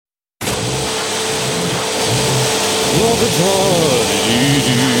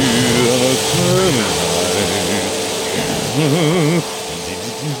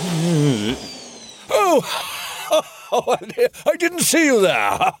Oh, I didn't see you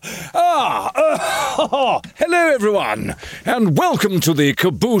there. Hello, everyone, and welcome to the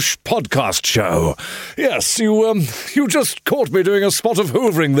Kaboosh podcast show. Yes, you just caught me doing a spot of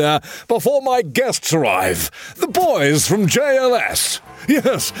hoovering there before my guests arrive, the boys from JLS.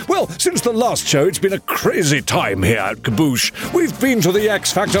 Yes, well, since the last show, it's been a crazy time here at Kaboosh. We've been to the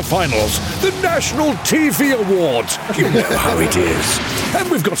X Factor finals, the National TV Awards. You know how it is. And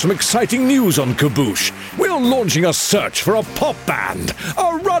we've got some exciting news on Kaboosh. We're launching a search for a pop band,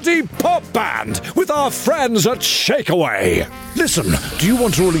 a ruddy pop band, with our friends at Shakeaway. Listen, do you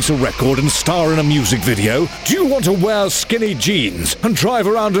want to release a record and star in a music video? Do you want to wear skinny jeans and drive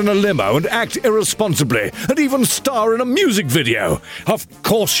around in a limo and act irresponsibly and even star in a music video? Of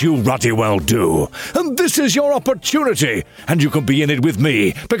course you ruddy well do. And this is your opportunity. And you can be in it with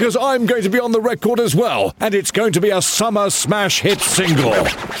me, because I'm going to be on the record as well. And it's going to be a summer smash hit single.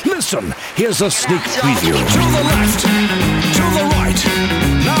 Listen, here's a sneak preview. To the left, to the right,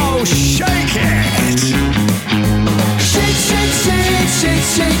 now shake it! Shake, shake, shake, shake,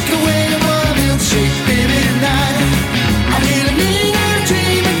 shake away the one milkshake, baby, tonight. I need a midnight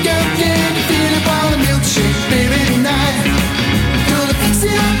dream, a girl can feel it while the milkshake, baby, tonight. Gonna fix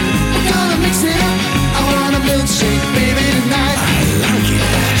it up, I'm gonna mix it up. I want a milkshake, baby, tonight. I like it.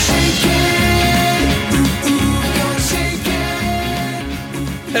 Shake it, ooh, ooh, gonna shake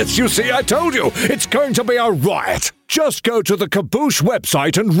it. Yes, you see, I told you, it's going to be a riot. Just go to the Kaboosh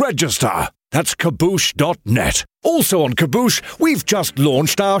website and register. That's kaboosh.net. Also on Kaboosh, we've just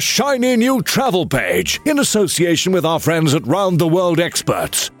launched our shiny new travel page in association with our friends at Round the World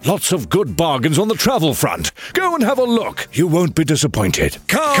Experts. Lots of good bargains on the travel front. Go and have a look. You won't be disappointed.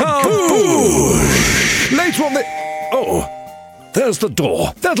 Kaboosh! Later on the... Oh, there's the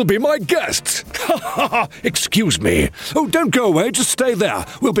door. That'll be my guests. Excuse me. Oh, don't go away. Just stay there.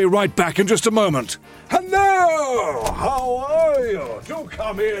 We'll be right back in just a moment. Hello! How are you? Do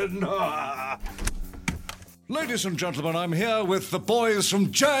come in. Ladies and gentlemen, I'm here with the boys from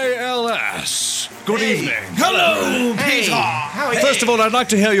JLS. Good evening. Hello, Peter. How are you? First of all, I'd like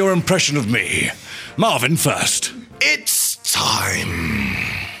to hear your impression of me. Marvin first. It's time.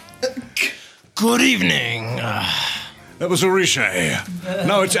 Good evening. That was Orisha.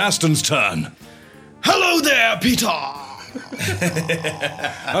 Now it's Aston's turn. Hello there, Peter.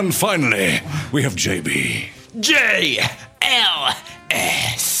 And finally, we have JB. JLS.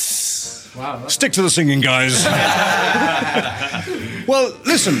 Wow. Stick to the singing, guys. Well,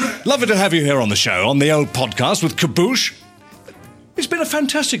 listen, lovely to have you here on the show, on the old podcast with Kaboosh. It's been a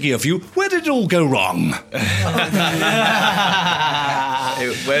fantastic year for you. Where did it all go wrong?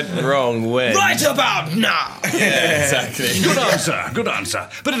 It went wrong when? Right about now. Yeah, exactly. Good answer.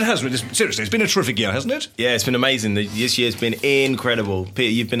 But it has, seriously, it's been a terrific year, hasn't it? Yeah, it's been amazing. This year's been incredible.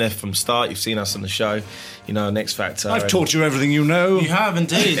 Peter, you've been there from the start. You've seen us on the show. You know, Next Factor. I've taught you everything you know. You have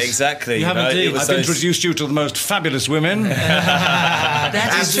indeed. Exactly. You have indeed. I've introduced you to the most fabulous women. That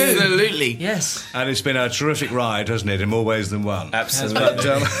is true. Absolutely. Yes. And it's been a terrific ride, hasn't it, in more ways than one? Absolutely.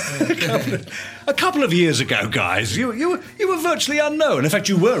 But, a couple of years ago, guys, you were virtually unknown. In fact,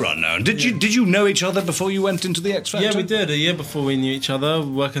 you were unknown. Did you know each other before you went into the X Factor? Yeah, we did. A year before we knew each other,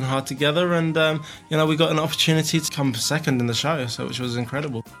 working hard together, and we got an opportunity to come second in the show, which was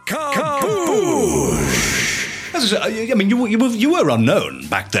incredible. Kaboosh! As I say, I mean, you were unknown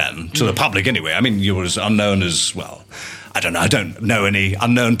back then, to the public anyway. I mean, you were as unknown as, well, I don't know any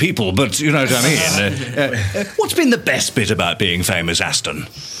unknown people, but you know what I mean. What's been the best bit about being famous, Aston?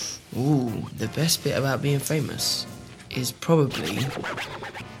 Ooh, the best bit about being famous is probably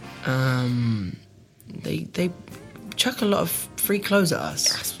they chuck a lot of free clothes at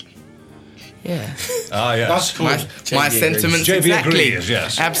us. Yeah. Ah, yes. That's cool. My sentiments JB exactly. agrees,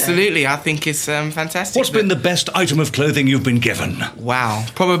 yes. Absolutely. I think it's fantastic. What's been the best item of clothing you've been given? Wow.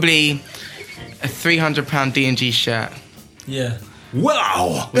 Probably a £300 D&G shirt. Yeah.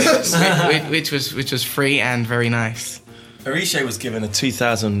 Wow! which was free and very nice. Orisha was given a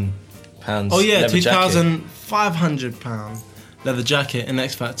 £2,000 Oh yeah, leather jacket. £2,500 leather jacket in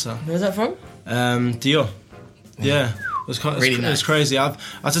X Factor. Where's that from? Dior. Yeah. It was Really nice. It was crazy. I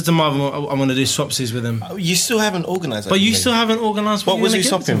said to Marvin, I want to do swapsies with him. Oh, you still haven't organised that. But you still haven't organised What was you're he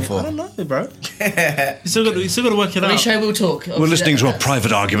gonna give it to swapping me. for? I don't know, bro. you still got to work it out. Show will talk. We're listening to a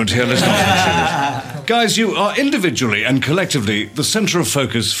private argument here. Let's not. Guys, you are individually and collectively the centre of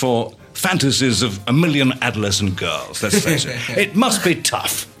focus for fantasies of a million adolescent girls. Let's face it. It must be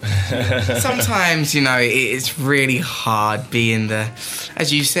tough. Sometimes, it's really hard being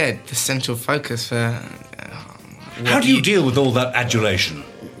as you said, the central focus for How do you deal with all that adulation?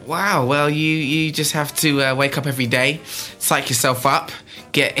 Wow, well, you just have to wake up every day, psych yourself up,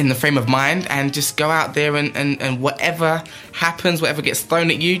 get in the frame of mind, and just go out there and whatever happens, whatever gets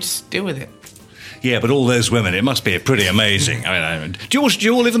thrown at you, just deal with it. Yeah, but all those women, it must be pretty amazing. I mean, do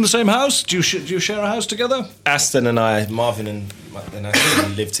you all live in the same house? Do you share a house together? Aston and I, Marvin and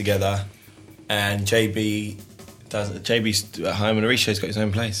Aston live together, and JB's at home and Orisha's got his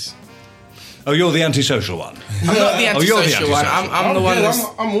own place. Oh, you're the antisocial one. I'm not the antisocial one. I'm the one good. that's...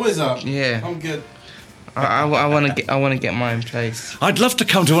 I'm always up. Yeah. I'm good. I want to get my own place. I'd love to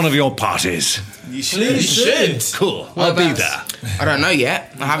come to one of your parties. You should. Cool. I'll be there. I don't know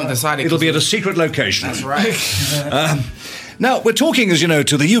yet. I haven't decided. It'll be at a secret location. That's right. Now, we're talking, as you know,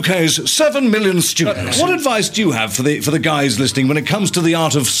 to the UK's 7 million students. What advice do you have for the guys listening when it comes to the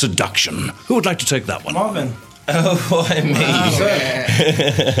art of seduction? Who would like to take that one? Marvin. Oh, why me?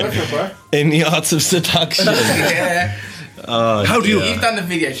 In the art of seduction. Yeah. How do you... You've done the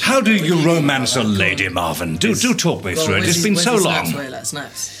video. How do you romance a lady, Marvin? Do talk me through it. It's been so long.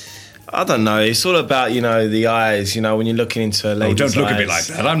 Snaps. I don't know. It's all about, the eyes, when you're looking into a lady's Oh, don't look at me eyes.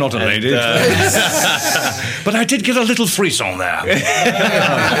 like that. I'm not a lady. But I did get a little frisson there.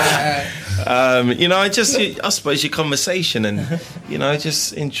 I suppose your conversation and,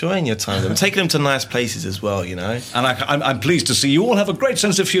 just enjoying your time. I'm taking them to nice places as well, And I'm pleased to see you all have a great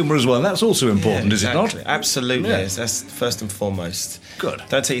sense of humour as well. And that's also important, is it not? Absolutely. Yeah. Yes, that's first and foremost. Good.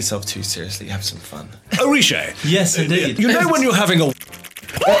 Don't take yourself too seriously. Have some fun. Orisha. Yes, indeed. You know when you're having a...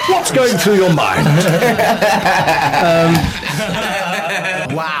 What's going through your mind?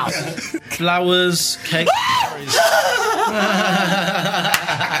 Wow. Flowers, cake.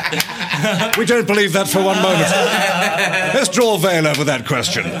 We don't believe that for one moment. Let's draw a veil over that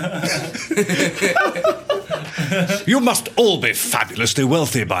question. You must all be fabulously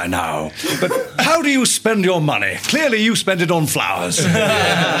wealthy by now. But how do you spend your money? Clearly you spend it on flowers.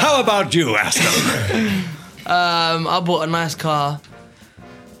 How about you, Aston? I bought a nice car.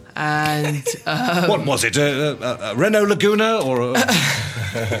 And what was it? A Renault Laguna or?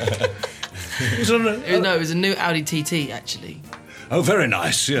 it was a new Audi TT actually. Oh, very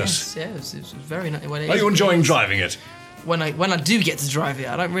nice. Yes. Yeah, it was very nice. Are you enjoying driving it? When I do get to drive it,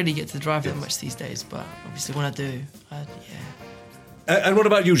 I don't really get to drive it much these days, but obviously when I do, yeah. And what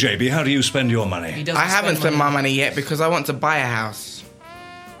about you, JB? How do you spend your money? I haven't spent my money yet because I want to buy a house.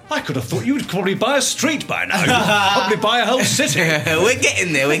 I could have thought you'd probably buy a street by now. You'd probably buy a whole city. We're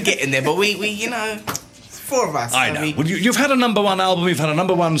getting there, but we it's 4 of us. I know. Well, you've had a #1 album, you've had a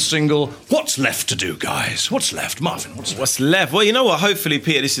 #1 single. What's left to do, guys? What's left? Marvin, what's left? What's left? Well, you know what? Hopefully,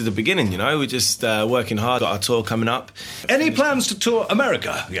 Peter, this is the beginning, We're just working hard. Got our tour coming up. Any plans to tour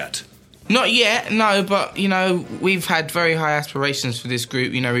America yet? Not yet, no, but, we've had very high aspirations for this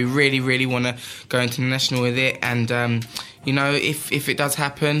group. We really, really want to go international with it. And, if it does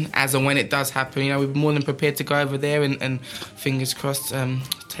happen, as and when it does happen, we're more than prepared to go over there and fingers crossed,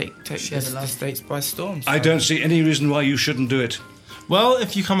 take the States by storm. So. I don't see any reason why you shouldn't do it. Well,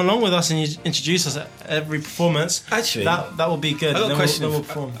 if you come along with us and you introduce us at every performance, actually, that will be good. I got a question. We'll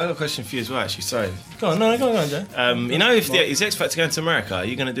perform. I got a question for you as well. Actually, sorry. Go on, go on, Joe. If is the X Factor going to America, are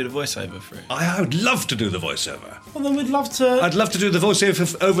you going to do the voiceover for it? I would love to do the voiceover. Well, then we'd love to. I'd love to do the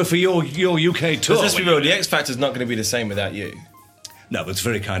voiceover for your UK tour. Let's be real. The X Factor's not going to be the same without you. No, but it's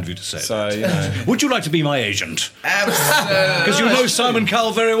very kind of you to say that. So, would you like to be my agent? Absolutely. Because you know Simon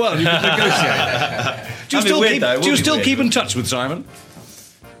Cowell very well. You can negotiate. Do you still keep in touch with Simon?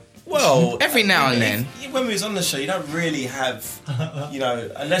 Well, every now and then. When we was on the show, you don't really have,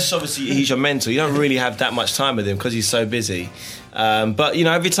 unless obviously he's your mentor, you don't really have that much time with him because he's so busy. But,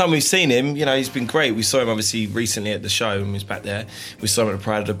 every time we've seen him, he's been great. We saw him obviously recently at the show when he was back there. We saw him at the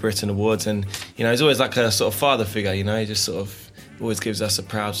Pride of the Britain Awards and, he's always like a sort of father figure, he just sort of always gives us a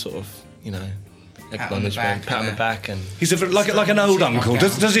proud sort of, acknowledgement, pat on the back, and he's like an old uncle.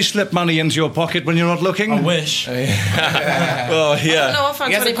 Does he slip money into your pocket when you're not looking? I wish. Well, yeah. No, I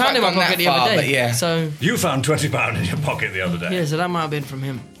found £20 in my pocket the other day. Yeah. So you found £20 in your pocket the other day. Yeah, so that might have been from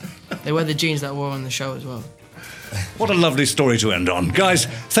him. They were the jeans that were on the show as well. What a lovely story to end on. Guys,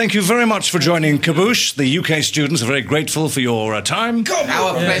 thank you very much for joining Kaboosh. The UK students are very grateful for your time.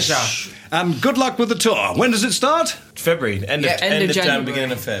 Our pleasure. And good luck with the tour. When does it start? February. End of January,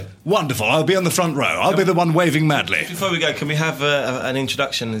 beginning of Feb. Wonderful. I'll be on the front row. I'll be the one waving madly. Before we go, can we have an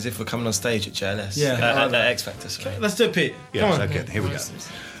introduction as if we're coming on stage at JLS? Yeah. At X Factor. Sorry. Let's do it, Pete. Yes, okay. Here we go.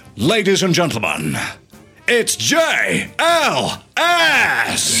 Ladies and gentlemen, it's JLS!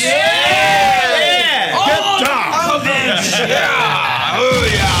 Yeah! Get down! Yeah! Oh,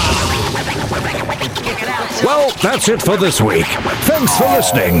 yeah! Kick it out. Well, that's it for this week. Thanks for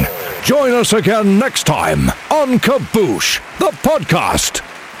listening. Join us again next time on Kaboosh, the podcast.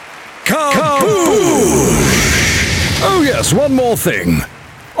 Kaboosh! Oh yes, one more thing.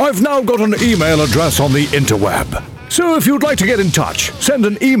 I've now got an email address on the interweb. So if you'd like to get in touch, send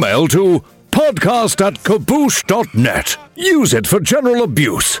an email to podcast@kaboosh.net. Use it for general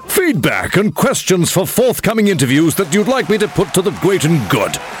abuse, feedback, and questions for forthcoming interviews that you'd like me to put to the great and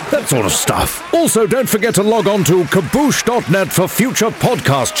good. That sort of stuff. Also, don't forget to log on to kaboosh.net for future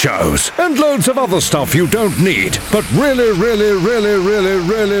podcast shows and loads of other stuff you don't need, but really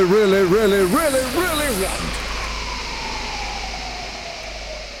want.